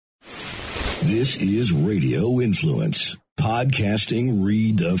This is Radio Influence, podcasting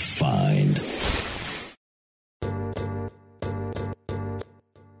redefined.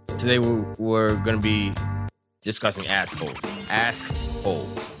 Today we're going to be discussing ask holes. Ask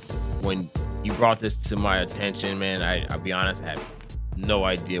holes. When you brought this to my attention, man, I'll be honest, I have no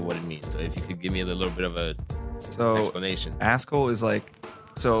idea what it means. So if you could give me a little bit of a explanation. Ask hole is like,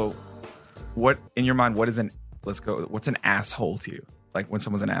 so what in your mind, what's an asshole to you? Like when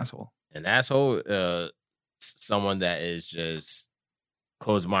someone's an asshole? An asshole, someone that is just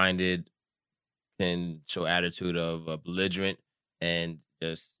closed-minded, can show attitude of belligerent, and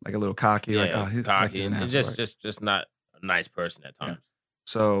just like a little cocky, he's cocky, like and just not a nice person at times. Yeah.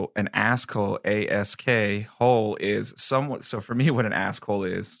 So an asshole, A-S-K, hole is someone. So for me, what an asshole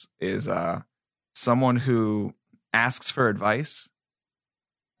is someone who asks for advice,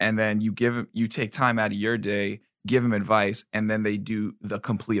 and then you take time out of your day, give them advice, and then they do the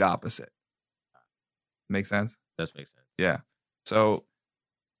complete opposite. Make sense? Does make sense. Yeah. So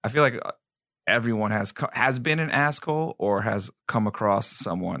I feel like everyone has been an asshole or has come across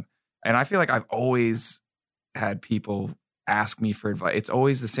someone. And I feel like I've always had people ask me for advice. It's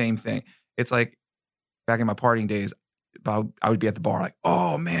always the same thing. It's like back in my partying days, I would be at the bar like,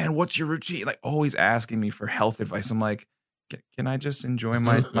 oh man, what's your routine? Like always asking me for health advice. I'm like, can I just enjoy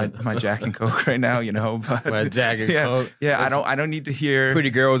my Jack and Coke right now? You know, but my Jack and Coke. Yeah. I don't need to hear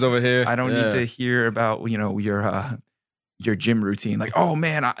pretty girls over here. I don't need to hear about, your gym routine. Like, oh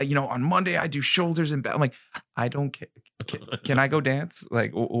man, on Monday I do shoulders and back. I'm like, I don't care. Can I go dance?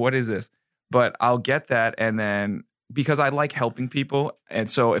 Like, what is this? But I'll get that. And then because I like helping people.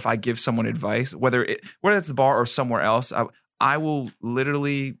 And so if I give someone advice, whether it's the bar or somewhere else, I will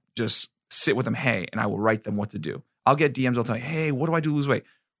literally just sit with them. Hey, and I will write them what to do. I'll get DMs. I'll tell you, hey, what do I do to lose weight?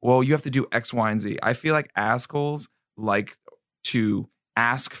 Well, you have to do X, Y, and Z. I feel like assholes like to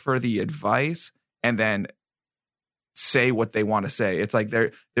ask for the advice and then say what they want to say. It's like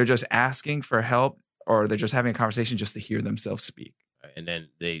they're just asking for help, or they're just having a conversation just to hear themselves speak. And then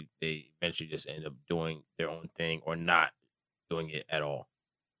they eventually just end up doing their own thing or not doing it at all.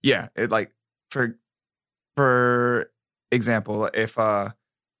 Yeah, it like for example, if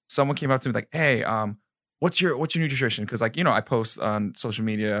someone came up to me like, hey, what's your nutrition? Because I post on social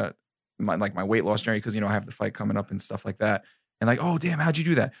media my weight loss journey because I have the fight coming up and stuff like that. And like, oh damn, how'd you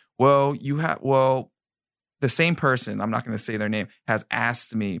do that? Well, the same person, I'm not going to say their name, has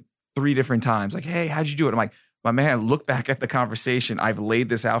asked me 3 different times, like, hey, how'd you do it? I'm like, my man, look back at the conversation. I've laid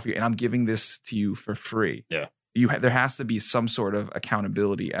this out for you, and I'm giving this to you for free. Yeah, there has to be some sort of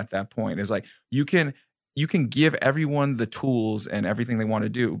accountability at that point. It's like you can give everyone the tools and everything they want to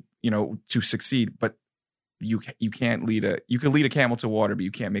do, to succeed, but you can't lead a camel to water, but you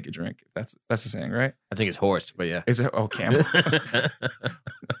can't make it drink. That's the saying, right? I think it's horse, but yeah. Is it? Oh, camel.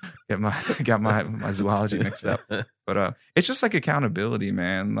 Got my zoology mixed up. But it's just like accountability,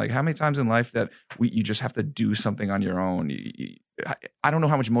 man. Like how many times in life that you just have to do something on your own. I don't know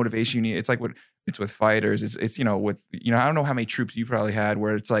how much motivation you need. It's like it's with fighters. It's I don't know how many troops you probably had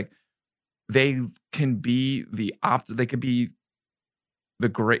where it's like they can be they could be the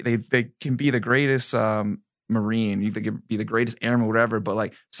great. They can be the greatest Marine. They could be the greatest airman, whatever. But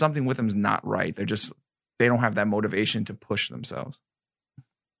like something with them is not right. They don't have that motivation to push themselves.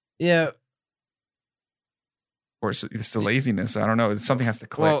 Yeah. Or it's the laziness. I don't know. Something has to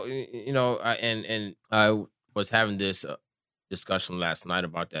click. Well, I was having this discussion last night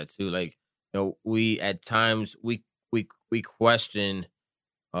about that too. Like, we at times we question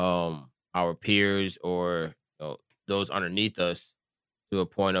our peers or those underneath us to a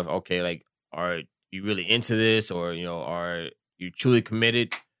point of, okay, like, are you really into this, or are you truly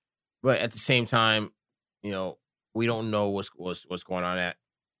committed? But at the same time, we don't know what's going on at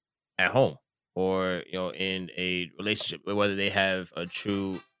home or in a relationship, whether they have a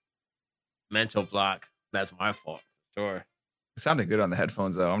true mental block. That's my fault, sure. It sounded good on the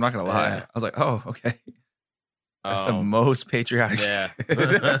headphones though, I'm not gonna lie. I was like, oh, okay, that's the most patriotic. Yeah.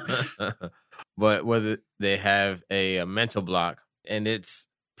 But whether they have a mental block, and it's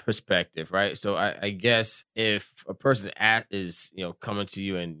perspective, right? So I guess if a person is coming to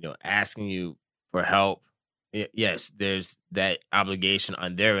you and asking you for help, yes, there's that obligation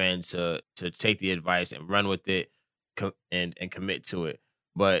on their end to take the advice and run with it and commit to it.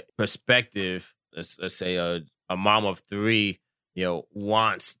 But perspective, let's say a mom of 3,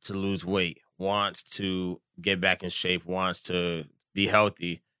 wants to lose weight, wants to get back in shape, wants to be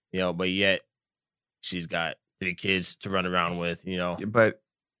healthy, but yet she's got 3 kids to run around with, But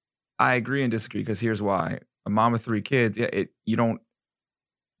I agree and disagree because here's why. A mom of 3 kids,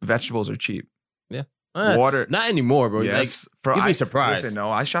 vegetables are cheap. Yeah. Water. Not anymore, bro. Yes, like, you'd be surprised. Listen,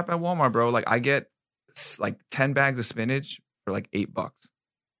 no, I shop at Walmart, bro. Like I get like 10 bags of spinach for like $8.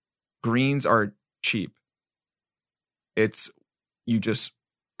 Greens are cheap. It's you just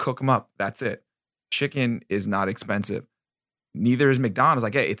cook them up. That's it. Chicken is not expensive. Neither is McDonald's.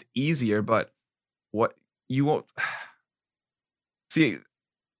 Like, it's easier, but what you won't see.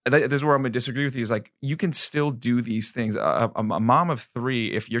 This is where I'm gonna disagree with you. Is like you can still do these things. A mom of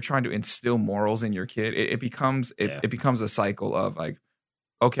 3, if you're trying to instill morals in your kid, it becomes a cycle of like,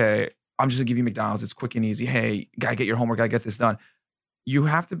 okay, I'm just gonna give you McDonald's. It's quick and easy. Hey, gotta get your homework. Gotta get this done. You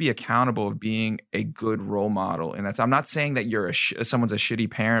have to be accountable of being a good role model, and I'm not saying that you're someone's a shitty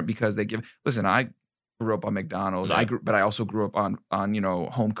parent because they give. Listen, I grew up on McDonald's. Right. But I also grew up on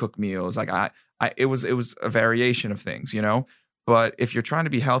home cooked meals. Like it was a variation of things, But if you're trying to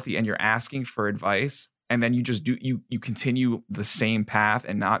be healthy and you're asking for advice, and then you just you continue the same path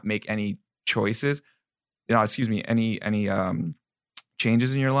and not make any choices, any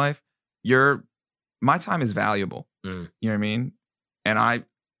changes in your life, my time is valuable. You know what I mean? And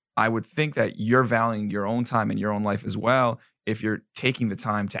I would think that you're valuing your own time and your own life as well if you're taking the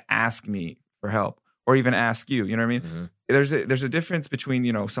time to ask me for help or even ask you. You know what I mean? Mm-hmm. There's a difference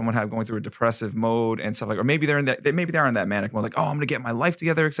between someone going through a depressive mode and stuff like, or maybe they're in that manic mode, like, oh, I'm gonna get my life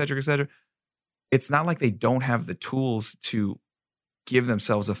together, et cetera, et cetera. It's not like they don't have the tools to give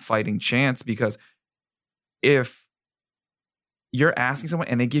themselves a fighting chance, because if you're asking someone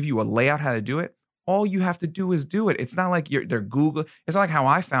and they give you a layout how to do it, all you have to do is do it. It's not like they're Google. It's not like how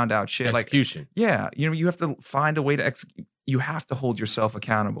I found out shit. Execution. Like, yeah, you have to find a way to execute. You have to hold yourself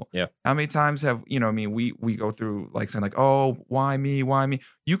accountable. Yeah. How many times have we go through like saying like, oh, why me? Why me?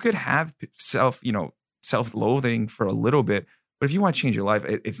 You could have self-loathing for a little bit, but if you want to change your life,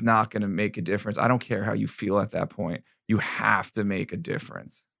 it's not going to make a difference. I don't care how you feel at that point. You have to make a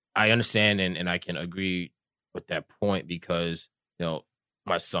difference. I understand, and I can agree with that point because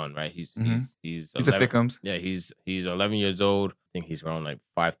my son, right? He's 11, he's a thickums. Yeah, he's 11 years old. I think he's around like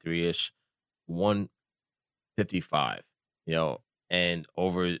 5'3" 155. And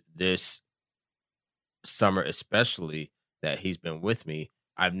over this summer, especially that he's been with me,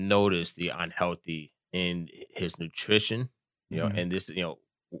 I've noticed the unhealthy in his nutrition. And this,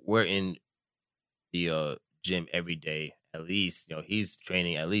 we're in the gym every day. At least, he's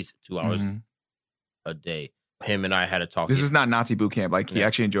training at least 2 hours a day. Him and I had a talk. This is not Nazi boot camp. Like he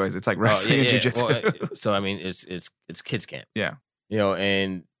actually enjoys it. It's like wrestling and jiu-jitsu. Well, so I mean, it's kids camp. Yeah.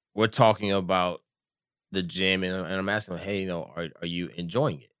 And we're talking about the gym, and I'm asking him, hey, are you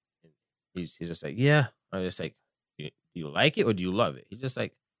enjoying it? And he's just like, yeah. I'm just like, do you like it or do you love it? He's just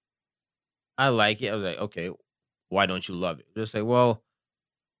like, I like it. I was like, okay, why don't you love it? Just like, well,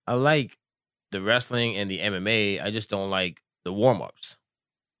 I like the wrestling and the MMA. I just don't like the warm-ups.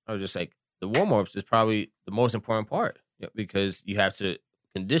 I was just like, the warm-ups is probably the most important part because you have to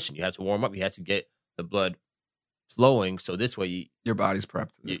condition, you have to warm up, you have to get the blood flowing. So this way, your body's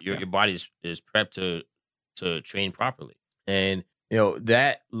prepped. Your body is prepped to train properly. And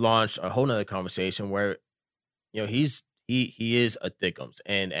that launched a whole nother conversation where he is a thickums,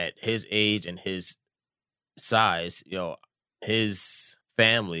 and at his age and his size, his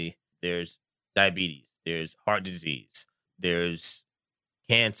family, there's diabetes, there's heart disease, there's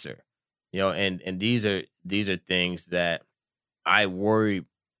cancer. And these are things that I worry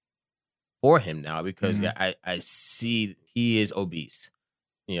for him now because I see he is obese,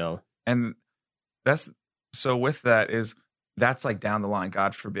 And so with that's like down the line,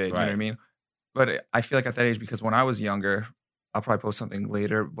 God forbid, right. You know what I mean? But I feel like at that age, because when I was younger, I'll probably post something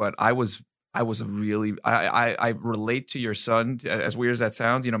later, but I relate to your son, as weird as that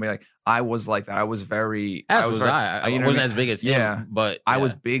sounds, like I was like that. I was very, I wasn't as big as him, but I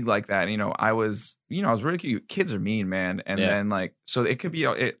was big like that. I was really cute. Kids are mean, man. And then like, so it could be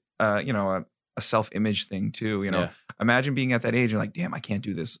a self-image thing too, imagine being at that age and like, damn, I can't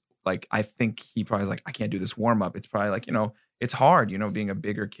do this. Like, I think he probably was like, I can't do this warm up. It's probably like, it's hard, being a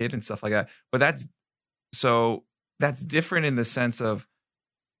bigger kid and stuff like that. But that's different in the sense of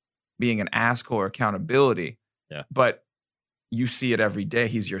being an asshole or accountability. Yeah. But you see it every day.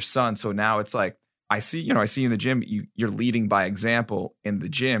 He's your son. So now it's like, I see you in the gym, you're leading by example in the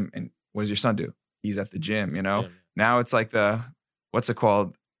gym. And what does your son do? He's at the gym, Yeah. Now it's like what's it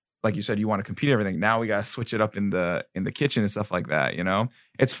called? Like you said, you want to compete everything. Now we got to switch it up in the kitchen and stuff like that.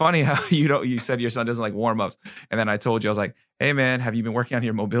 It's funny how you said your son doesn't like warm ups. And then I told you, I was like, hey man, have you been working on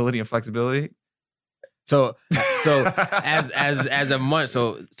your mobility and flexibility? So as a month,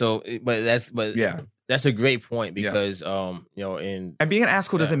 that's a great point because and being an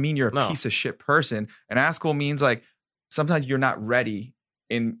asshole doesn't mean you're a piece of shit person. An asshole means like sometimes you're not ready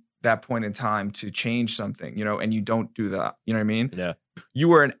in that point in time to change something, you know, and you don't do that. You know what I mean? Yeah. You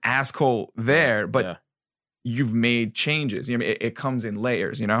were an asshole there, but Yeah. you've made changes. You know, it comes in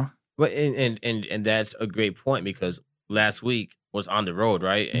layers, you know? But and that's a great point, because last week was on the road,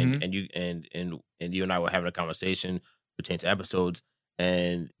 right? And you and you and I were having a conversation pertaining to episodes,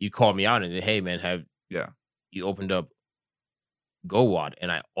 and you called me out and said, hey man, you opened up GoWad,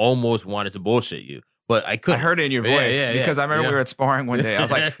 and I almost wanted to bullshit you, but I couldn't. I heard it in your voice because I remember we were at sparring one day. I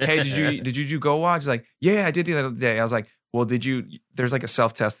was like, hey, did you do GoWad? He's like, yeah, I did the other day. I was like, well, there's like a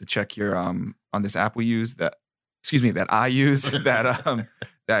self-test to check your on this app we use that I use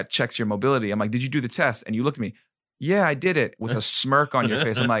that checks your mobility. I'm like, did you do the test? And you looked at me. Yeah, I did it, with a smirk on your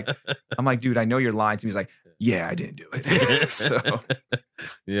face. I'm like, dude, I know you're lying to me. He's like, yeah, I didn't do it. So,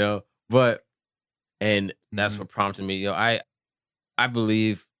 and that's what prompted me. I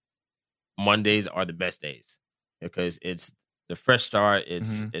believe Mondays are the best days, because it's the fresh start.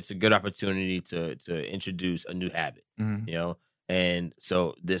 It's a good opportunity to introduce a new habit, and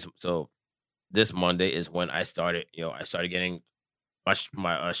so this Monday is when I started getting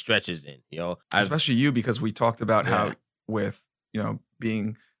my stretches in, especially you, because we talked about how with,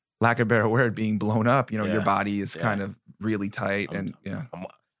 being, lack of a better word, being blown up, your body is kind of really tight,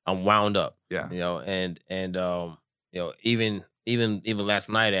 I'm wound up, and even last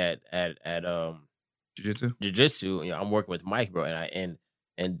night at jiu-jitsu, I'm working with Mike, bro, and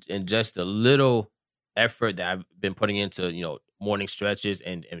just a little effort that I've been putting into, morning stretches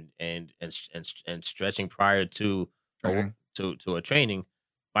and stretching prior to a training,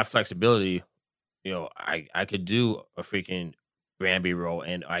 my flexibility, I could do a freaking Granby roll,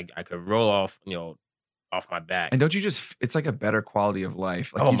 and I could roll off my back. And don't you just, it's like a better quality of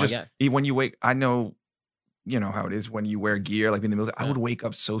life. Like God. When you wake, I know, how it is when you wear gear, like in the military, I would wake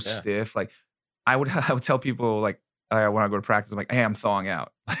up so stiff. Like I would tell people, like, when I go to practice, I'm like, hey, I'm thawing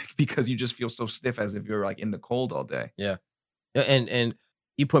out, like, because you just feel so stiff as if you're like in the cold all day. Yeah. And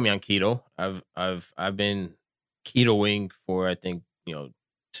you put me on keto. I've been ketoing for, I think,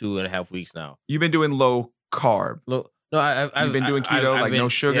 2.5 weeks now. You've been doing low carb. No, you've been doing keto, no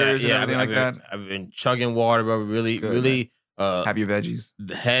sugars and everything like that. I've been chugging water, bro. Really, Good, really. Have your veggies?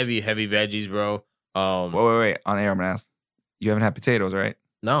 Heavy veggies, bro. Wait. On air, I'm gonna ask. You haven't had potatoes, right?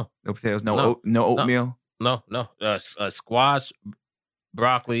 No potatoes. No oatmeal. No. Squash,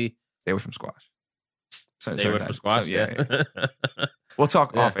 broccoli. Stay away from squash. Stay away from squash. Yeah. We'll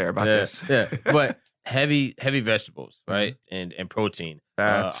talk off air about this. But heavy vegetables, right? And protein.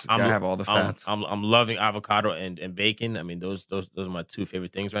 Fats. I have all the fats. I'm loving avocado and bacon. I mean, those are my two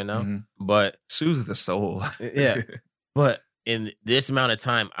favorite things right now. But soothes the soul. Yeah. But in this amount of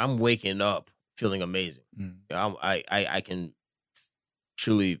time, I'm waking up feeling amazing. I can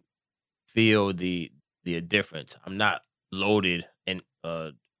truly feel the difference. I'm not loaded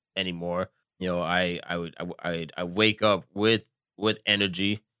anymore. I wake up with with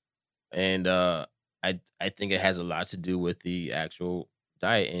and I think it has a lot to do with the actual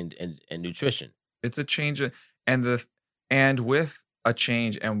diet and nutrition. It's a change, and with a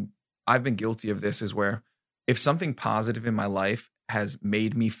change, and I've been guilty of this, is where if something positive in my life has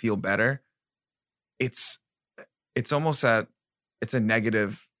made me feel better, it's almost it's a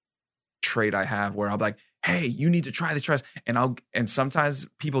negative trait I have where I'm like, hey, you need to try this, and sometimes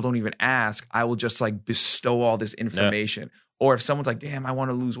people don't even ask. I will just like bestow all this information. Yeah. Or if someone's like, damn, I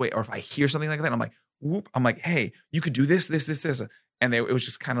want to lose weight, or if I hear something like that, I'm like, whoop, I'm like, hey, you could do this. And it was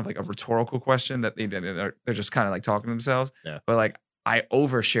just kind of like a rhetorical question that they're just kind of like talking to themselves. Yeah. But like I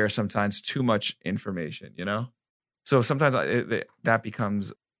overshare sometimes too much information, So sometimes that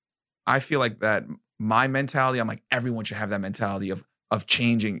becomes, I feel like that my mentality, I'm like, everyone should have that mentality of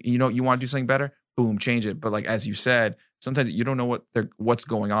changing. You want to do something better? Boom, change it. But like, as you said, sometimes you don't know what's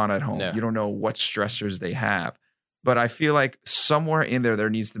going on at home. Yeah. You don't know what stressors they have. But I feel like somewhere in there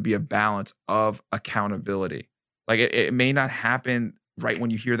needs to be a balance of accountability. Like it may not happen right when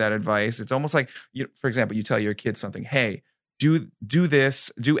you hear that advice. It's almost like, for example, you tell your kids something, hey, do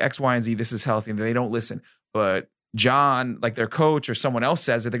this, do X, Y, and Z. This is healthy. And they don't listen. But John, like their coach or someone else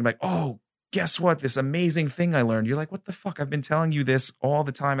says it, they're like, oh, guess what? This amazing thing I learned. You're like, what the fuck? I've been telling you this all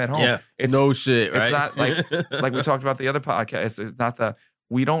the time at home. Yeah, it's no shit, right? It's not like we talked about the other podcast. It's not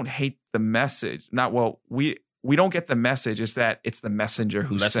we don't hate the message. We don't get the message. It's that it's the messenger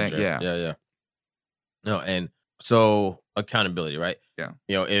who's saying, yeah. No, and so accountability, right? Yeah.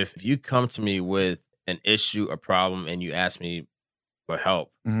 If you come to me with an issue, a problem, and you ask me for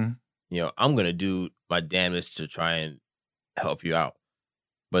help, I'm going to do my damnedest to try and help you out.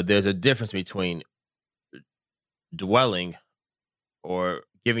 But there's a difference between dwelling or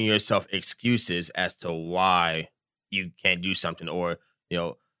giving yourself excuses as to why you can't do something, or,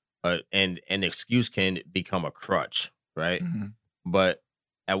 and an excuse can become a crutch, right? Mhm. But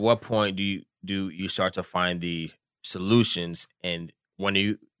at what point do you start to find the solutions, and when are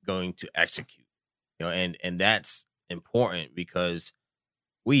you going to execute? And that's important because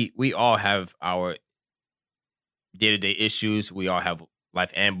we all have our day-to-day issues. We all have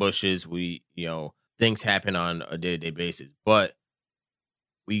life ambushes. Things happen on a day-to-day basis, but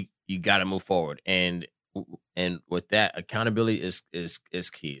you got to move forward. And with that, accountability is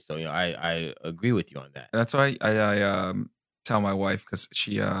key. So, I agree with you on that. That's why I tell my wife, because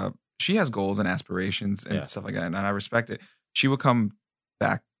she has goals and aspirations and Yeah. stuff like that, and I respect it. She would come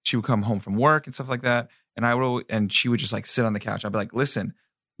home from work and stuff like that, and she would just like sit on the couch. I'd be like, listen,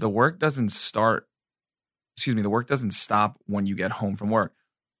 the work doesn't stop when you get home from work.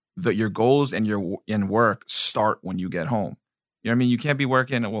 Your goals and your work start when you get home. You know what I mean? You can't be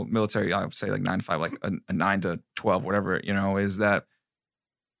working, military, I would say like 9 to 5, like a 9 to 12, whatever, is that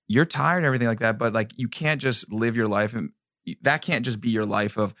you're tired and everything like that. But like, you can't just live your life, and that can't just be your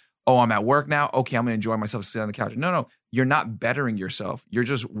life of, oh, I'm at work now. Okay, I'm going to enjoy myself, sit on the couch. No, you're not bettering yourself. You're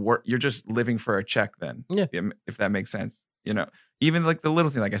just living for a check then. Yeah. If that makes sense. Even like the little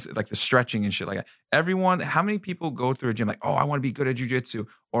thing, like I said, like the stretching and shit like that. How many people go through a gym like, oh, I want to be good at jujitsu,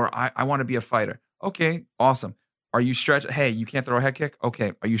 or I want to be a fighter. Okay, awesome. Are you stretching? Hey, you can't throw a head kick?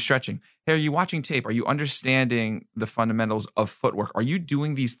 Okay. Are you stretching? Hey, are you watching tape? Are you understanding the fundamentals of footwork? Are you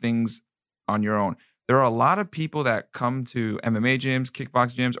doing these things on your own? There are a lot of people that come to MMA gyms,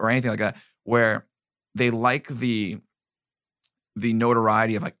 kickbox gyms, or anything like that, where they like the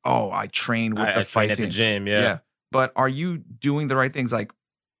notoriety of like, oh, I train with the fight fight at the team. gym. Yeah. But are you doing the right things? Like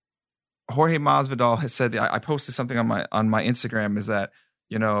Jorge Masvidal has said, I posted something on my Instagram, is that,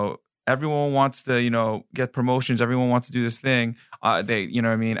 everyone wants to, get promotions. Everyone wants to do this thing. They,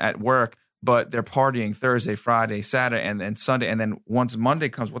 at work, but they're partying Thursday, Friday, Saturday, and then Sunday. And then once Monday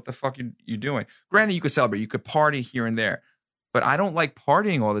comes, what the fuck you doing? Granted, you could celebrate, you could party here and there, but I don't like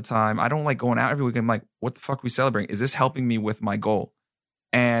partying all the time. I don't like going out every weekend. I'm like, what the fuck are we celebrating? Is this helping me with my goal?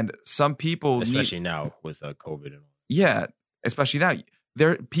 And some people, especially now with COVID and all. Yeah, especially that.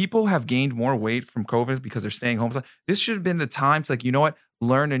 People have gained more weight from COVID because they're staying home. So this should have been the time to, like, you know what?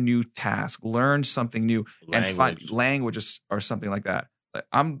 Learn a new task, learn something new, and find languages or something like that.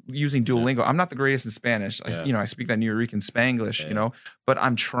 I'm using Duolingo. Yeah. I'm not the greatest in Spanish. I speak that New York Spanglish, but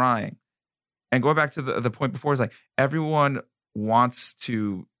I'm trying. And going back to the point before, is like everyone wants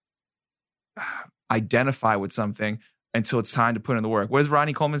to identify with something until it's time to put in the work. What does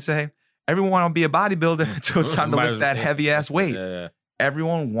Ronnie Coleman say? Everyone want to be a bodybuilder until it's time to lift that heavy ass weight. Yeah.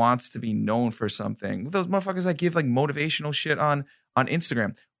 Everyone wants to be known for something. Those motherfuckers that give like motivational shit on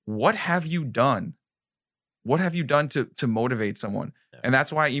Instagram. What have you done? What have you done to motivate someone? Yeah. And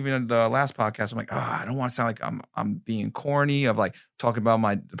that's why even in the last podcast, I'm like, I don't want to sound like I'm being corny of like talking about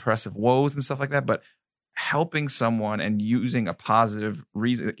my depressive woes and stuff like that, but helping someone and using a positive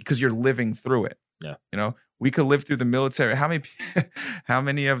reason because you're living through it. Yeah. We could live through the military. How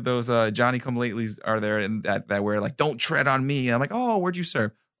many of those Johnny come latelys are there in that were like, don't tread on me? And I'm like, oh, where'd you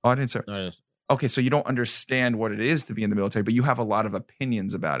serve? Oh, I didn't serve. Nice. Okay, so you don't understand what it is to be in the military, but you have a lot of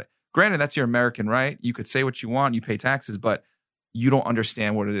opinions about it. Granted, that's your American right. You could say what you want, you pay taxes, but you don't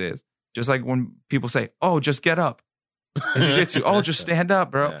understand what it is. Just like when people say, oh, just get up. In jiu-jitsu, oh, just stand up,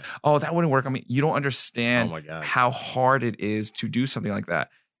 bro. Yeah. Oh, that wouldn't work. I mean, you don't understand how hard it is to do something like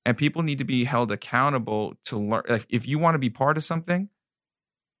that. And people need to be held accountable to learn. Like, if you want to be part of something,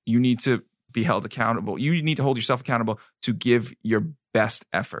 you need to be held accountable. You need to hold yourself accountable to give your best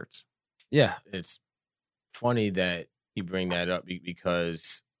efforts. Yeah, it's funny that you bring that up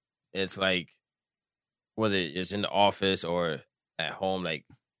because it's like, whether it's in the office or at home, like,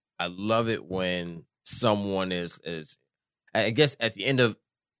 I love it when someone is I guess at the end of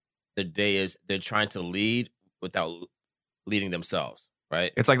the day is they're trying to lead without leading themselves.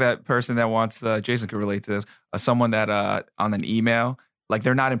 Right. It's like that person that wants Jason could relate to this. Someone that on an email, like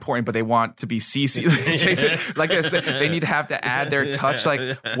they're not important, but they want to be CC. Jason, like this, they need to have to add their touch.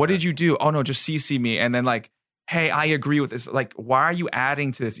 Like, what did you do? Oh no, just CC me. And then like, hey, I agree with this. Like, why are you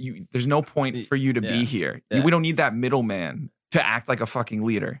adding to this? There's no point for you to be here. Yeah. We don't need that middleman to act like a fucking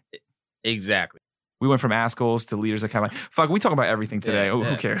leader. Exactly. We went from assholes to leaders that kind of like, fuck. We talk about everything today.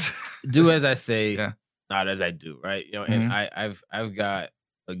 Who cares? Do as I say. Not as I do, right? And I've got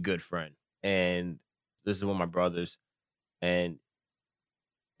a good friend, and this is one of my brothers, and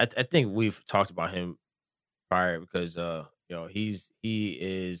I think we've talked about him prior because he's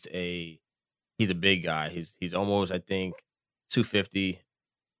a big guy. He's almost, I think, 250.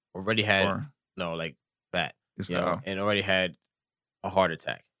 Already had fat, and already had a heart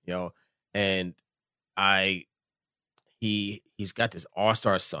attack, and he's got this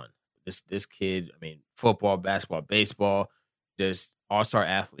all-star son. This kid, I mean, football, basketball, baseball, just all-star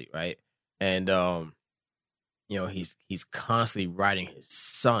athlete, right? And he's constantly riding his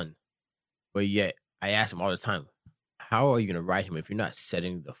son, but yet I ask him all the time, how are you gonna ride him if you're not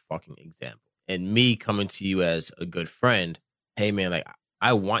setting the fucking example? And me coming to you as a good friend, hey man, like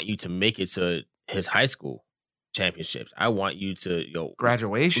I want you to make it to his high school championships. I want you to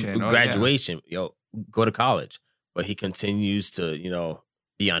graduation, go to college. But he continues to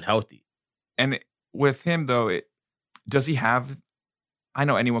be unhealthy. And with him though, does he have? I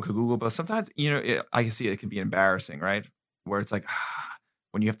know anyone could Google, but sometimes I can see it can be embarrassing, right? Where it's like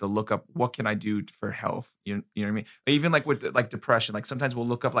when you have to look up what can I do for health, you know what I mean? Even like with like depression, like sometimes we'll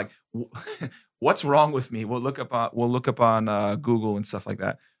look up like what's wrong with me. We'll look up on Google and stuff like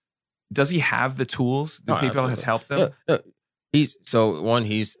that. Does he have the tools? Do PayPal has helped him? Yeah. He's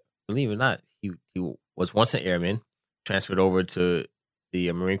believe it or not, he was once an airman, transferred over to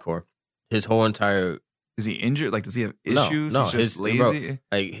the Marine Corps. His whole entire is he injured? Like, does he have issues? No, he's just lazy. Bro,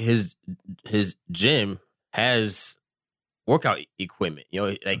 like his gym has workout equipment.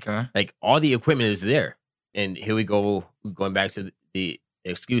 Like all the equipment is there. And here we go, going back to the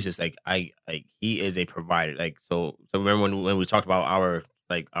excuses. Like he is a provider. Like so remember when we talked about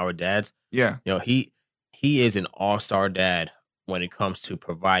our dads? Yeah. He is an all-star dad when it comes to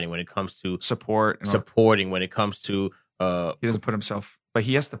providing, when it comes to supporting, when it comes to he doesn't put himself, but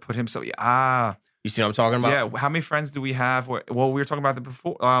he has to put himself. You see what I'm talking about? Yeah. How many friends do we have? We were talking about that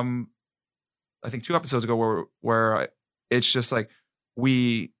before. I think 2 episodes ago, where it's just like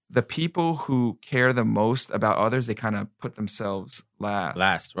the people who care the most about others, they kind of put themselves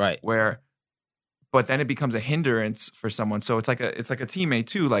last, right? But then it becomes a hindrance for someone. So it's like a teammate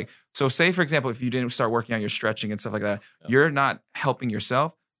too. Like, so say for example, if you didn't start working on your stretching and stuff like that, you're not helping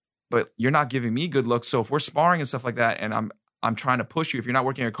yourself, but you're not giving me good looks. So if we're sparring and stuff like that, and I'm trying to push you, if you're not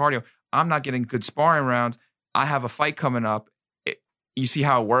working on your cardio, I'm not getting good sparring rounds. I have a fight coming up. You see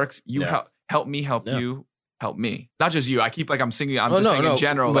how it works? You help me, help you, help me. Not just you. I keep I'm saying in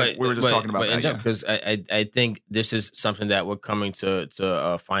general. But, like we were just talking about that. Because I think this is something that we're coming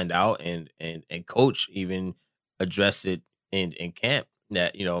to find out, and coach even addressed it in camp,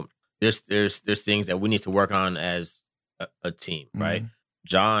 that there's things that we need to work on as a team, right?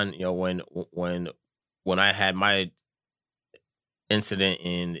 John, when I had my incident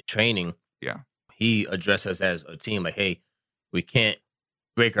in training, he addressed us as a team, like, hey, we can't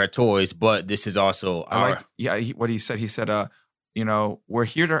break our toys, but this is also what he said. He said, we're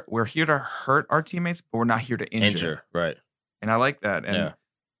here to hurt our teammates, but we're not here to injure. Right. And I like that.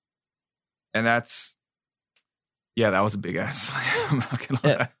 And that's that was a big ass slam. I'm not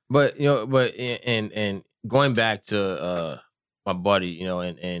gonna lie. But and going back to my buddy,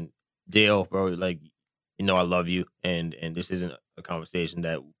 and Dale, bro, like, I love you, and this isn't a conversation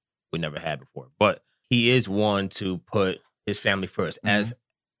that we never had before, but he is one to put his family first, as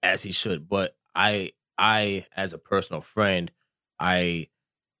he should. But I as a personal friend, I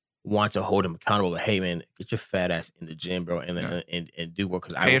want to hold him accountable. Like, hey man, get your fat ass in the gym, bro, and do work,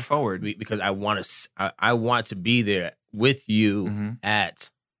 because pay it forward, because I want to be there with you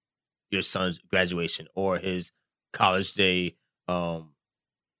at your son's graduation or his college day,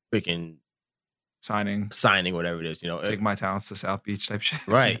 freaking signing, whatever it is. Take my talents to South Beach type shit.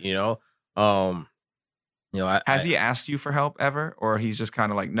 Right. Has he asked you for help ever, or he's just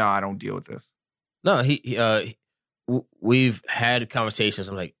kind of like, no, I don't deal with this? No, we've had conversations.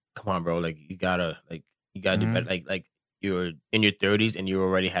 I'm like, come on, bro, like you gotta do better. Like you're in your 30s and you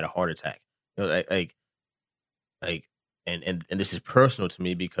already had a heart attack. And this is personal to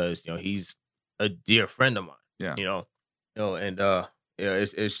me because he's a dear friend of mine. Yeah.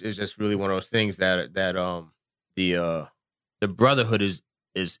 It's just really one of those things that the brotherhood is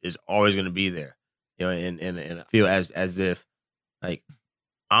always going to be there. And I feel as if like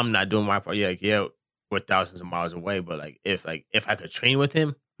I'm not doing my part. We're thousands of miles away, but like if I could train with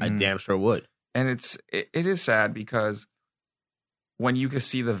him, I damn sure would. And it is sad because when you can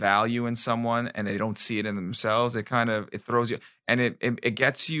see the value in someone and they don't see it in themselves, it throws you, and it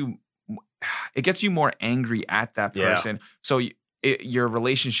gets you more angry at that person. So your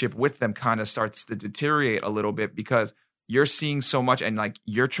relationship with them kind of starts to deteriorate a little bit because you're seeing so much, and like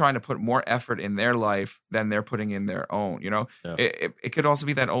you're trying to put more effort in their life than they're putting in their own. It could also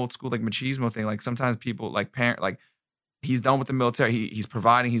be that old school like machismo thing. Like sometimes people like he's done with the military. He's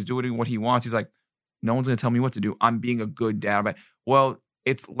providing. He's doing what he wants. He's like, no one's gonna tell me what to do. I'm being a good dad. But well,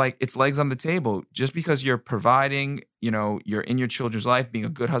 it's like it's legs on the table. Just because you're providing, you're in your children's life, being a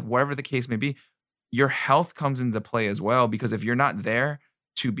good husband, whatever the case may be, your health comes into play as well. Because if you're not there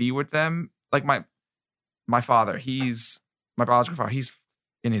to be with them, like my my father, my biological father, he's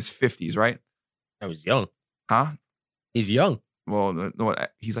in his 50s, right? I was young. Huh? He's young. Well, no,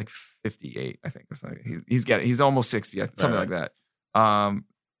 he's like 58, I think. Or he's almost 60, something like that. I'm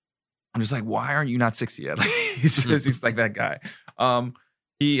just like, why aren't you not 60 yet? Like, he's like that guy.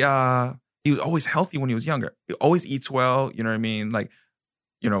 He was always healthy when he was younger. He always eats well. You know what I mean? Like,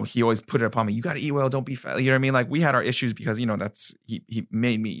 he always put it upon me. You got to eat well. Don't be fat. You know what I mean? Like, we had our issues because, he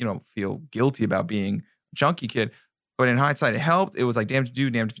made me, feel guilty about being a junkie kid. But in hindsight, it helped. It was like, damned if you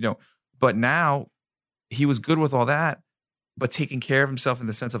do, damned if you don't. But now he was good with all that, but taking care of himself in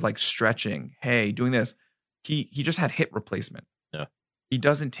the sense of like stretching. Hey, doing this. He just had hip replacement. Yeah. He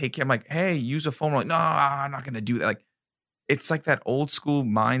doesn't take care. I'm like, hey, use a phone. We're like, no, I'm not going to do that. Like, it's like that old school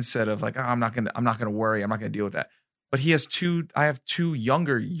mindset of like, oh, I'm not going to worry. I'm not going to deal with that. But I have two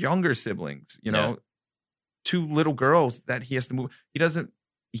younger siblings, two little girls that he has to move.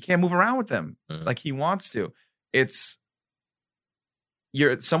 He can't move around with them like he wants to.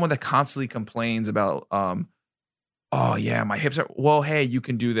 You're someone that constantly complains about, oh yeah, my hips are, well, hey, you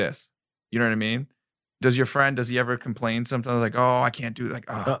can do this. You know what I mean? Does he ever complain sometimes like, oh, I can't do it? Like,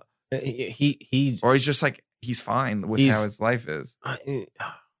 oh. Or he's just like, he's fine with how his life is.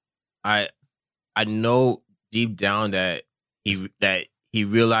 I know deep down that he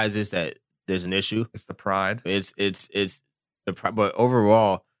realizes that there's an issue. It's the pride. It's the pride. But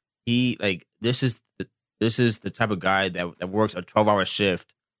overall, this is the type of guy that works a 12-hour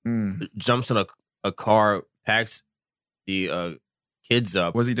shift, jumps in a car, packs the kids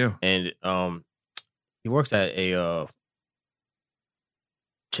up. What does he do? And he works at a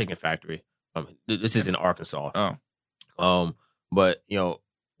chicken factory. This is in Arkansas. Oh. But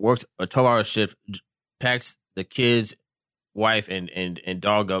works a 12-hour shift, packs the kids, wife, and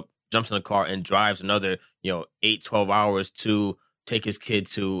dog up, jumps in the car, and drives another 8-12 hours to take his kid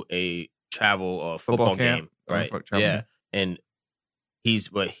to a travel football game. Right? Yeah, and he's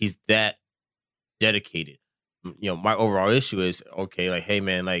that dedicated. My overall issue is, okay, like, hey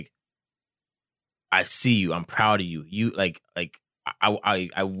man, like, I see you, I'm proud of you. You like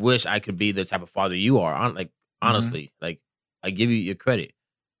I wish I could be the type of father you are. Honestly, like, I give you your credit,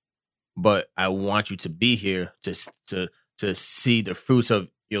 but I want you to be here to see the fruits of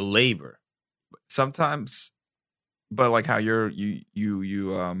your labor. Sometimes, but like how you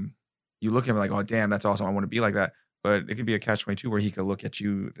look at him like, oh damn, that's awesome, I want to be like that. But it could be a catch-22 where he could look at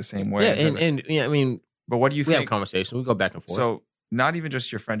you the same way. Yeah, and I mean, but what do you think? We have conversation. We go back and forth. So not even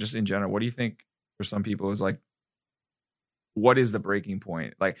just your friend, just in general, what do you think for some people is like, what is the breaking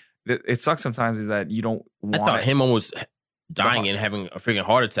point? Like, it sucks sometimes is that you don't want. I thought him almost dying and having a freaking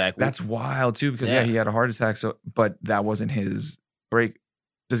heart attack. That's wild too, because he had a heart attack. So, but that wasn't his break.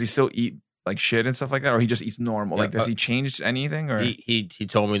 Does he still eat like shit and stuff like that, or he just eats normal? Like, does he change anything? Or he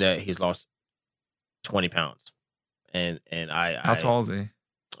told me that he's lost 20 pounds, and how tall is he?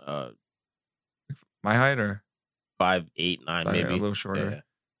 My height, or 5'8", 9", maybe a little shorter. Yeah.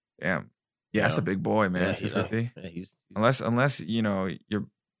 Damn. Yeah, that's a big boy, man. 250. He's unless you're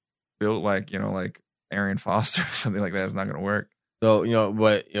built like like Arian Foster or something like that, it's not gonna work. So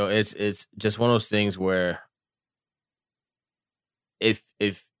but it's just one of those things where if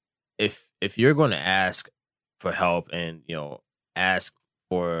you're going to ask for help and ask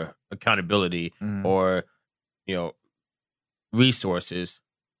for accountability or resources,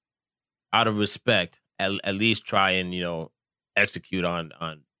 out of respect, at least try and execute on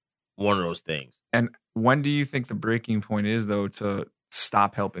one of those things. And when do you think the breaking point is, though, to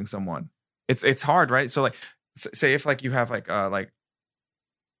stop helping someone? It's hard, right? So like, say if like you have like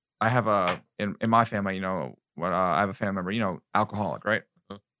I have in my family, I have a family member, alcoholic, right?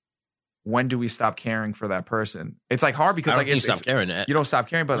 When do we stop caring for that person? It's like hard because you stop caring that. You don't stop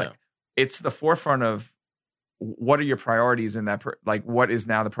caring, but like, it's the forefront of what are your priorities in that? Like, what is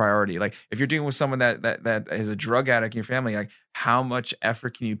now the priority? Like, if you're dealing with someone that is a drug addict in your family, like, how much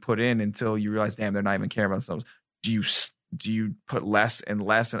effort can you put in until you realize, damn, they're not even caring about themselves? Do you put less and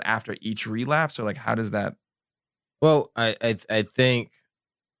less and after each relapse, or like, how does that? Well, I think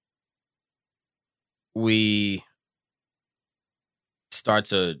we start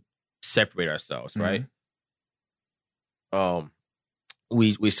to separate ourselves, right?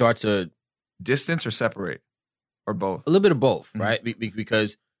 We start to distance or separate, or both. A little bit of both, right?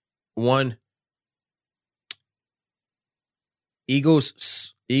 Because one, egos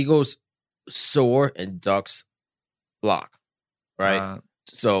soar and ducks block, right?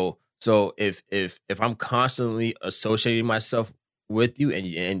 So if I'm constantly associating myself with you and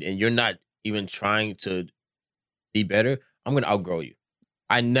you're not even trying to be better, I'm gonna outgrow you.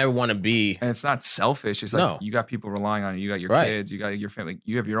 I never want to be. And it's not selfish. It's like, you got people relying on you. You got your kids. You got your family.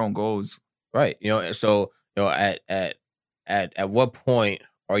 You have your own goals. Right. So you know, at what point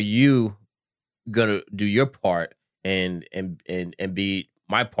are you gonna do your part and be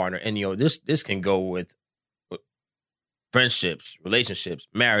my partner? And you know, this can go with friendships, relationships,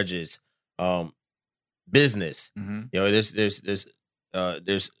 marriages, business. Mm-hmm. You know,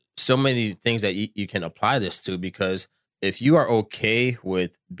 there's so many things that you can apply this to, because if you are okay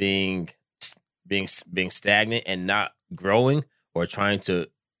with being stagnant and not growing or trying to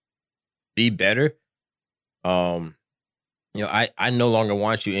be better, you know, I no longer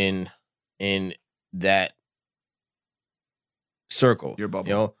want you in that circle. Your bubble.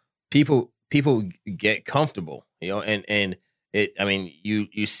 You know, people get comfortable, you know, and it, I mean,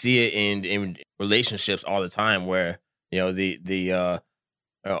 you see it in relationships all the time where, you know,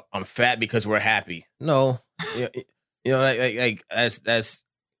 I'm fat because we're happy. No, you know, like that's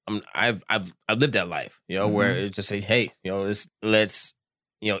I've lived that life, you know, where it's just say, hey, you know, let's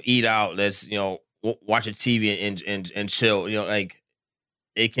you know, eat out, let's, you know, watch a TV and chill. You know, like,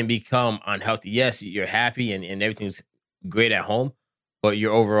 it can become unhealthy. Yes, you're happy and everything's great at home, but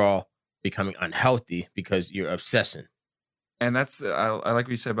you're overall becoming unhealthy because you're obsessing. And that's I like what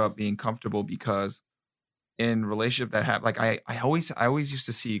you said about being comfortable, because in relationship that have like I always used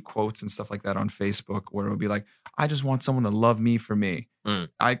to see quotes and stuff like that on Facebook where it would be like, I just want someone to love me for me.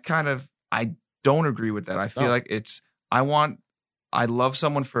 I don't agree with that. I feel like I love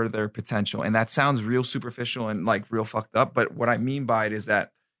someone for their potential, and that sounds real superficial and like real fucked up. But what I mean by it is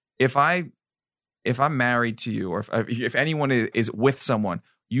that if I'm married to you, or if anyone is with someone,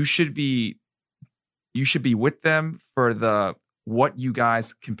 you should be with them for what you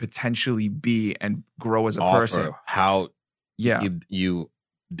guys can potentially be and grow as a person. How you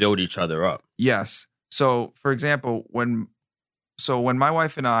build each other up. Yes. So for example, when my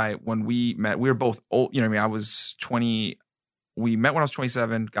wife and I, when we met, we were both old. You know what I mean? I was 20. We met when I was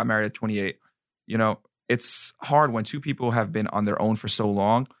 27, got married at 28. You know, it's hard when two people have been on their own for so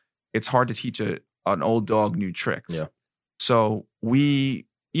long. It's hard to teach an old dog new tricks. Yeah. So we,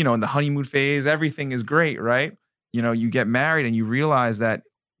 you know, in the honeymoon phase, everything is great, right? You know, you get married and you realize that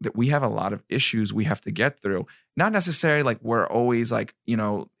we have a lot of issues we have to get through. Not necessarily like we're always like, you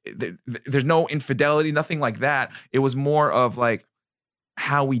know, there's no infidelity, nothing like that. It was more of like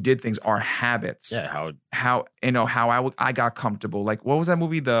how we did things, our habits. Yeah, how you know, how I got comfortable. Like, what was that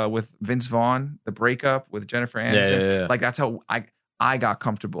movie with Vince Vaughn, The Breakup with Jennifer Aniston? Yeah. Like, that's how I got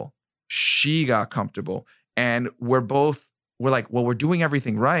comfortable. She got comfortable. And we're like, well, we're doing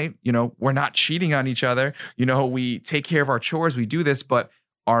everything right. You know, we're not cheating on each other. You know, we take care of our chores. We do this, but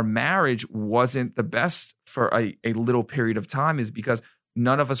our marriage wasn't the best for a little period of time, is because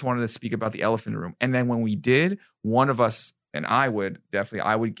none of us wanted to speak about the elephant in the room. And then when we did, one of us, and I would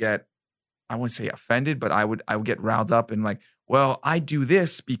get, I wouldn't say offended, but I would get riled up and like, well, I do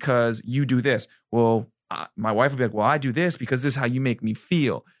this because you do this. Well, my wife would be like, well, I do this because this is how you make me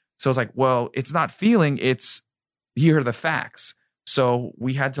feel. So it's like, well, it's not feeling, it's, here are the facts. So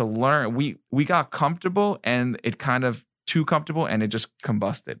we had to learn. We got comfortable, and it kind of too comfortable, and it just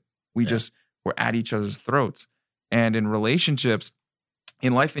combusted. We just were at each other's throats. And in relationships,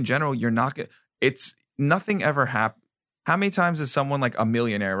 in life in general, you're not gonna, it's nothing ever happens. How many times is someone like a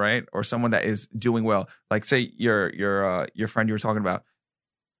millionaire, right? Or someone that is doing well, like say your friend you were talking about,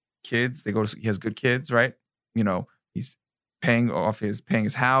 kids, he has good kids, right? You know, he's paying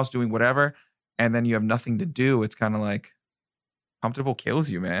his house, doing whatever. And then you have nothing to do. It's kind of like comfortable kills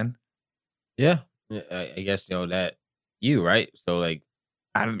you, man. Yeah. I guess, you know, that you, right? So like,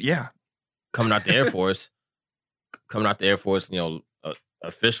 coming out the Air Force, you know,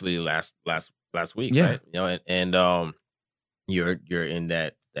 officially last week, right? You know, and you're in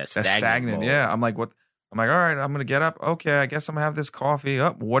that stagnant mode. Yeah. I'm like, what? I'm like, all right, I'm gonna get up. Okay, I guess I'm gonna have this coffee.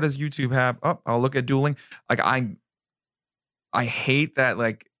 What does YouTube have? I'll look at dueling. Like I hate that.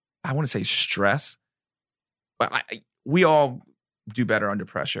 Like, I want to say stress, but we all do better under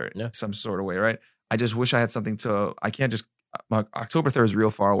pressure in some sort of way, right? I just wish I had something I can't just, October 3rd is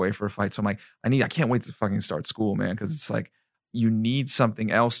real far away for a fight. So I'm like, I can't wait to fucking start school, man. Cause it's like, you need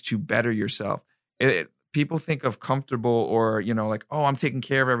something else to better yourself. People think of comfortable or, you know, like, oh, I'm taking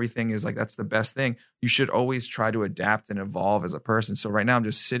care of everything is like, that's the best thing. You should always try to adapt and evolve as a person. So right now I'm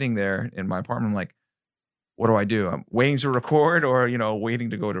just sitting there in my apartment. I'm like, what do I do? I'm waiting to record or, you know, waiting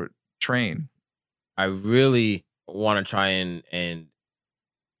to go to train. I really want to try and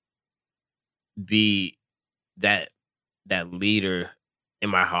be that leader in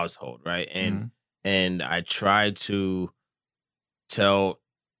my household, right? And I try to tell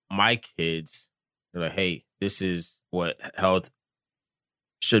my kids, like, hey, this is what health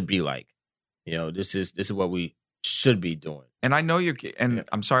should be like. You know, this is what we should be doing. And I know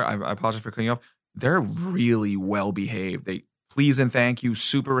I'm sorry, I apologize for cutting you off. they're really well behaved. They please and thank you,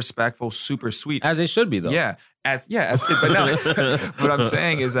 super respectful, super sweet. As they should be, though. Yeah, as kids. But no, what I'm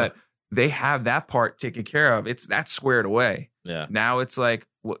saying is that they have that part taken care of. That's squared away. Yeah. Now it's like,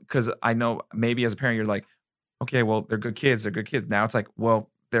 because I know maybe as a parent you're like, okay, well they're good kids. They're good kids. Now it's like, well,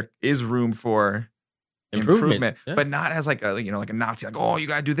 there is room for improvement, yeah. but not as like a like a Nazi, like, oh, you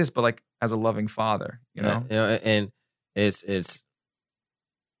gotta do this, but like as a loving father, you know. And it's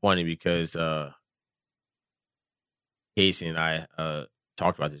funny because Casey and I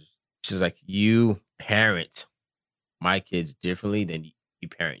talked about this. She's like, you parent my kids differently than you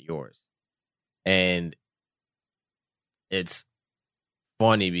parent yours, and it's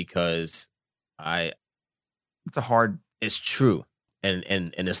funny because it's true. And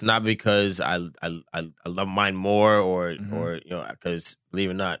it's not because I love mine more or because believe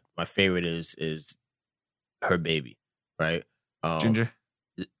it or not, my favorite is her baby, right? Ginger,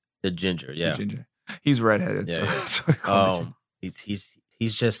 the Ginger, yeah, the Ginger. He's redheaded, yeah, so I call him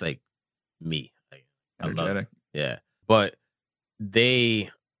he's just like me, like energetic. Yeah, but they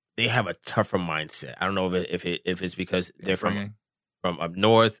have a tougher mindset. I don't know if it's because they're from up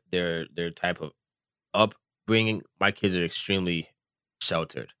north, their type of upbringing. My kids are extremely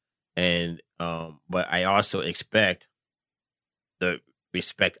sheltered, and but I also expect the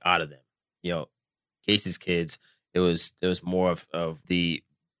respect out of them. Casey's kids, it was more of the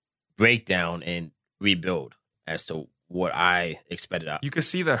breakdown and rebuild as to what I expected out. You could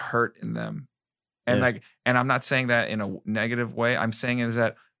see the hurt in them, and and I'm not saying that in a negative way. I'm saying is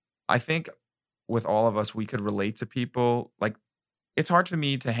that I think with all of us, we could relate to people. Like, it's hard for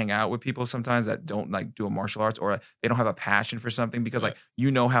me to hang out with people sometimes that don't like do a martial arts or they don't have a passion for something because like,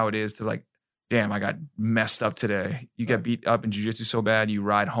 how it is to like, damn, I got messed up today. You get beat up in jiu-jitsu so bad, you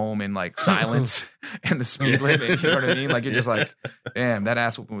ride home in like silence and the speed limit. You know what I mean? Like, you're just like, damn, that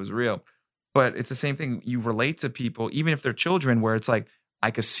ass whooping was real. But it's the same thing. You relate to people, even if they're children, where it's like,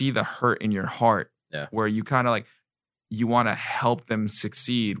 I could see the hurt in your heart where you kind of like, you want to help them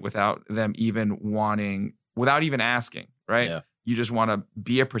succeed without them without even asking, right? Yeah. You just want to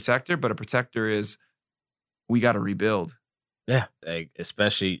be a protector, but a protector is, we got to rebuild. Yeah. Like,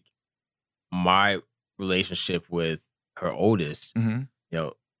 especially my relationship with her oldest,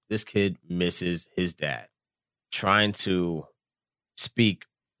 this kid misses his dad. Trying to speak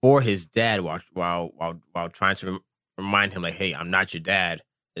for his dad while trying to remind him like, hey, I'm not your dad.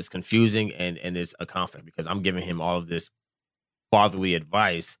 It's confusing and it's a conflict because I'm giving him all of this fatherly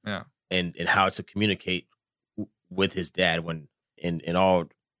advice and how to communicate with his dad when in all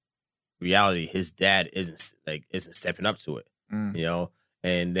reality his dad isn't stepping up to it,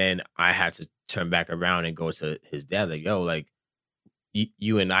 and then I had to turn back around and go to his dad like, yo, like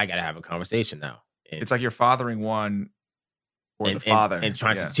you and I gotta have a conversation now. And it's like you're fathering one or the father and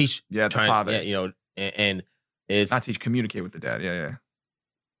trying to teach the father, and it's not teach, communicate with the dad,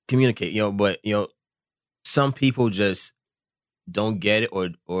 communicate, but some people just don't get it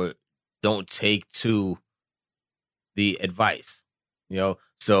or don't take to the advice,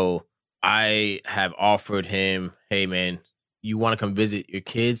 so I have offered him, hey man, you want to come visit your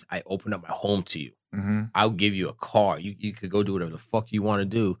kids? I open up my home to you. I'll give you a car. You could go do whatever the fuck you want to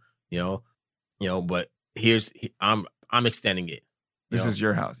do, but I'm extending it. This is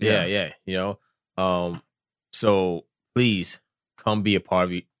your house. Yeah. So please come be a part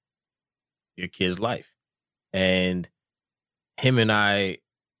of your kid's life. And him and I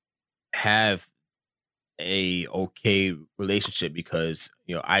have a okay relationship because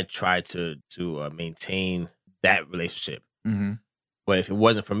I try to maintain that relationship. But if it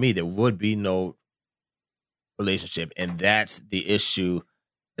wasn't for me, there would be no relationship, and that's the issue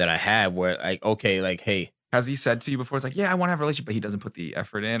that I have. Where like, okay, like, hey, has he said to you before? It's like, yeah, I want to have a relationship, but he doesn't put the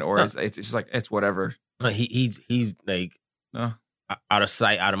effort in, or it's just like it's whatever. He's like out of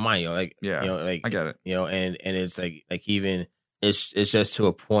sight, out of mind. Like, like I get it. And it's like even it's just to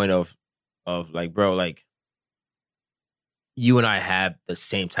a point of like, bro, like you and I have the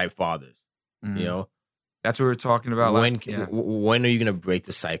same type fathers. That's what we were talking about. When are you gonna break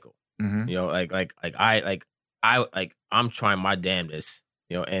the cycle? I'm trying my damnedest.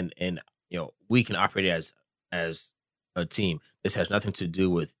 And we can operate as a team. This has nothing to do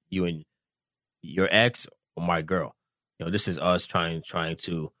with you and your ex or my girl. This is us trying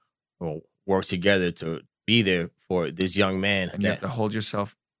to work together to be there for this young man. And you have to hold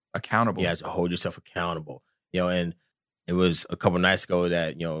yourself accountable. You have to hold yourself accountable. And it was a couple nights ago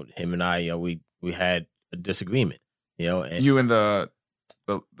that him and I we had a disagreement. And you and the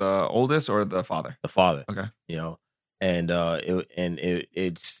oldest or the father? The father. Okay. And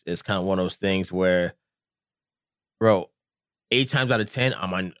it's kind of one of those things where, bro, 8 times out of 10,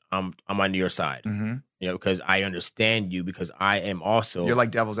 I'm on your side. Mm-hmm. You know, because I understand you, because I am also. You're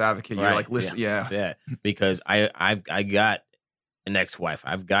like devil's advocate. You're Right, like, listen, yeah. Because I got an ex-wife.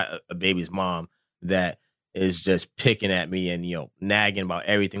 I've got a baby's mom that is just picking at me and, you know, nagging about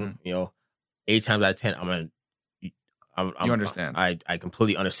everything. You know, 8 times out of 10, you understand. I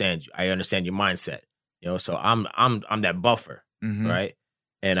completely understand you. I understand your mindset. You know, so I'm that buffer, Mhm. right?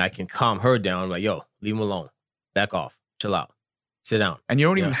 And I can calm her down. Like, yo, leave him alone. Back off. Chill out. Sit down. And you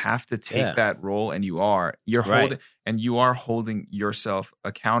don't even Yeah. have to take Yeah. that role, and you're Right. holding yourself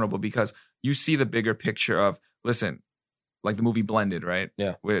accountable, because you see the bigger picture of, listen, like the movie Blended, right?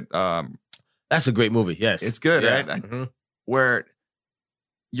 Yeah. With That's a great movie. Yes, it's good, Yeah. right? Mhm. Where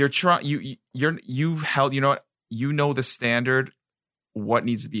you're trying, you've held, you know what, you know the standard, what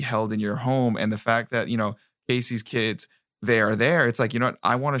needs to be held in your home, and the fact that, you know, Casey's kids, they are there. It's like, you know what,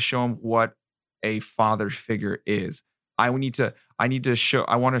 I want to show them what a father figure is. I want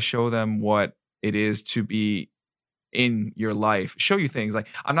to show them what it is to be in your life. Show you things like,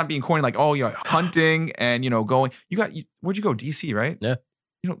 I'm not being corny, like, oh, you're hunting and, you know, where'd you go? DC, right? Yeah.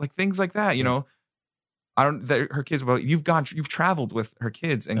 You know, like things like that, you know. Her kids, well, you've traveled with her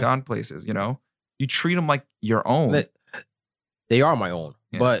kids and gone places, you know. You treat them like your own. They are my own,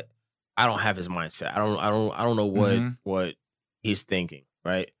 Yeah. but I don't have his mindset. I don't know what Mhm. what he's thinking,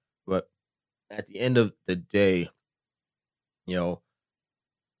 right? But at the end of the day, you know,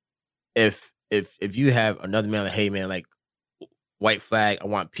 if you have another man like, hey man, like, white flag, I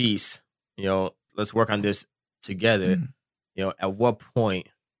want peace, you know, let's work on this together. Mhm. You know, at what point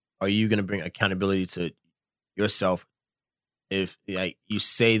are you going to bring accountability to yourself? If, like, you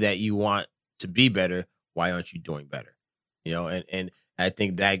say that you want to be better, why aren't you doing better? You know, and I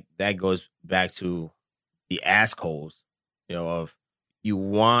think that goes back to the assholes, you know, of you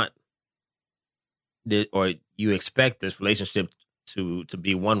want this, or you expect this relationship to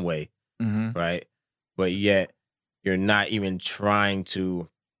be one way, Mhm. right? But yet you're not even trying to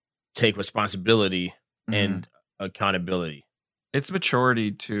take responsibility and accountability. It's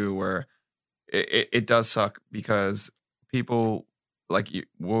maturity too, where it does suck, because people like you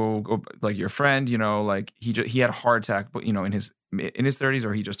will go, like your friend, you know, like he had a heart attack, but, you know, in his 30s,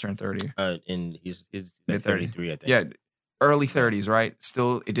 or he just turned 30. And he's Mid-30. 33, I think. Yeah, early 30s, right?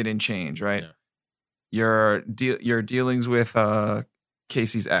 Still, it didn't change, right? Yeah. Your dealings with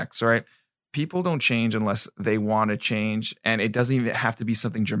Casey's ex, right? People don't change unless they want to change, and it doesn't even have to be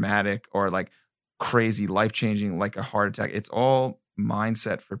something dramatic or like crazy, life changing, like a heart attack. It's all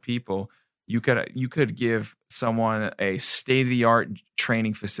mindset for people. You could give someone a state of the art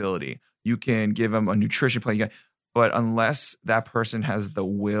training facility. You can give them a nutrition plan, but unless that person has the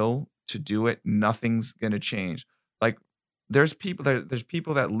will to do it, nothing's gonna change. Like, there's people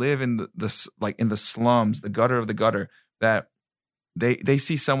that live in the slums, the gutter of the gutter, that they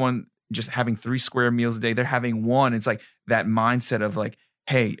see someone just having 3 square meals a day. They're having one. It's like that mindset of like,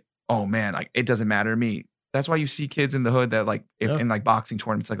 hey, oh man, like, it doesn't matter to me. That's why you see kids in the hood that, like, if in like boxing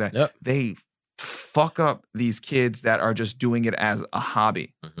tournaments like that, they fuck up these kids that are just doing it as a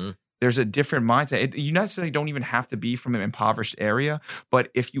hobby. Mm-hmm. There's a different mindset. You necessarily don't even have to be from an impoverished area, but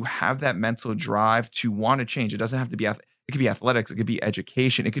if you have that mental drive to want to change, it doesn't have to be. It could be athletics. It could be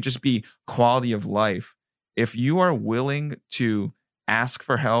education. It could just be quality of life. If you are willing to ask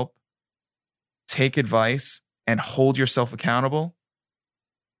for help, take advice, and hold yourself accountable,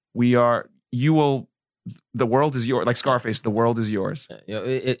 the world is yours. Like Scarface, the world is yours. You know,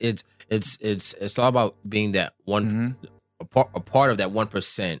 it's all about being that one, a part of that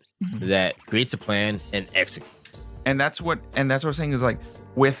 1% that creates a plan and executes. And that's what I'm saying is, like,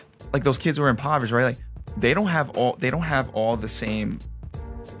 with like those kids who are impoverished, right? Like, they don't have all the same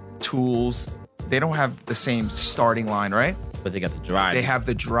tools. They don't have the same starting line, right? But they got the drive. They have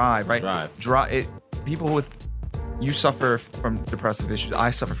the drive, right? People you suffer from depressive issues.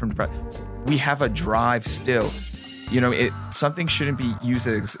 I suffer from depression. We have a drive still. You know, something shouldn't be used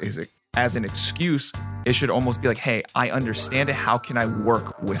as an excuse. It should almost be like, hey, I understand it. How can I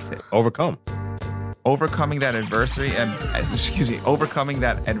work with it? Overcoming that adversity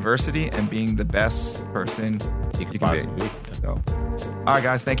and being the best person you can be. So, all right,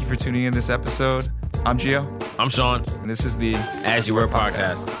 guys, thank you for tuning in this episode. I'm Gio. I'm Sean. And this is the As You Were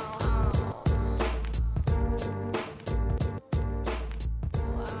podcast.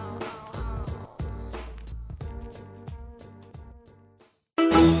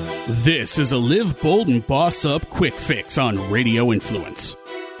 This is a Live Bold and Boss Up quick fix on Radio Influence.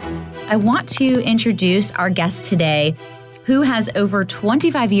 I want to introduce our guest today, who has over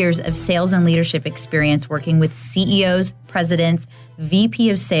 25 years of sales and leadership experience working with CEOs, presidents, VP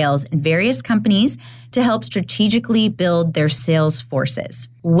of Sales in various companies to help strategically build their sales forces.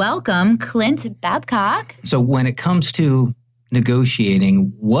 Welcome, Clint Babcock. So when it comes to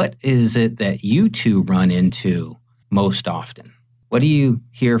negotiating, what is it that you two run into most often? What do you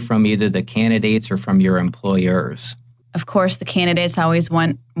hear from either the candidates or from your employers? Of course, the candidates always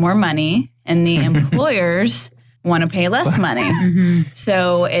want more money, and the employers want to pay less money.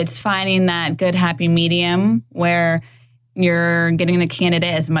 So it's finding that good, happy medium where you're getting the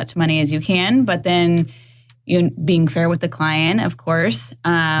candidate as much money as you can, but then you being fair with the client, of course.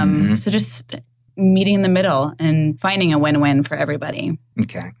 So just meeting in the middle and finding a win-win for everybody.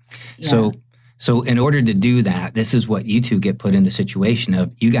 Okay. Yeah. So in order to do that, this is what you two get put in the situation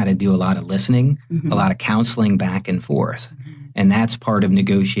of, you got to do a lot of listening, a lot of counseling back and forth. And that's part of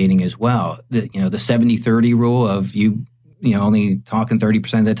negotiating as well. The 70-30 rule of you only talking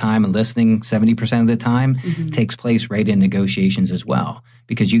 30% of the time and listening 70% of the time takes place right in negotiations as well.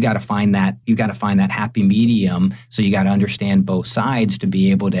 Because you got to find that happy medium. So you got to understand both sides to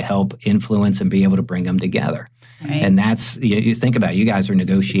be able to help influence and be able to bring them together. Right. And that's, you think about it, you guys are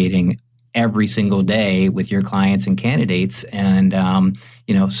negotiating every single day with your clients and candidates. And,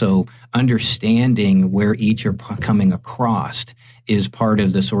 so understanding where each are coming across is part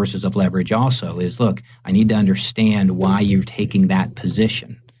of the sources of leverage also is, look, I need to understand why you're taking that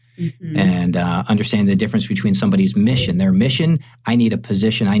position and understand the difference between somebody's mission. Their mission, I need a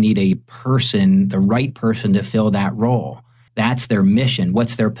position, I need a person, the right person to fill that role. That's their mission.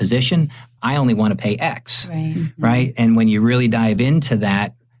 What's their position? I only want to pay X, right? And when you really dive into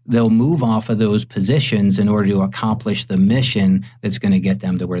that, they'll move off of those positions in order to accomplish the mission that's going to get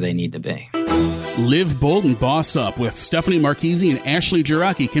them to where they need to be. Live Bold and Boss Up with Stephanie Marchese and Ashley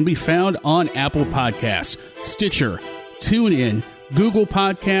Jiraki can be found on Apple Podcasts, Stitcher, TuneIn, Google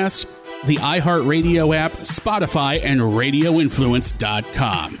Podcasts, the iHeartRadio app, Spotify, and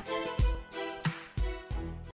RadioInfluence.com.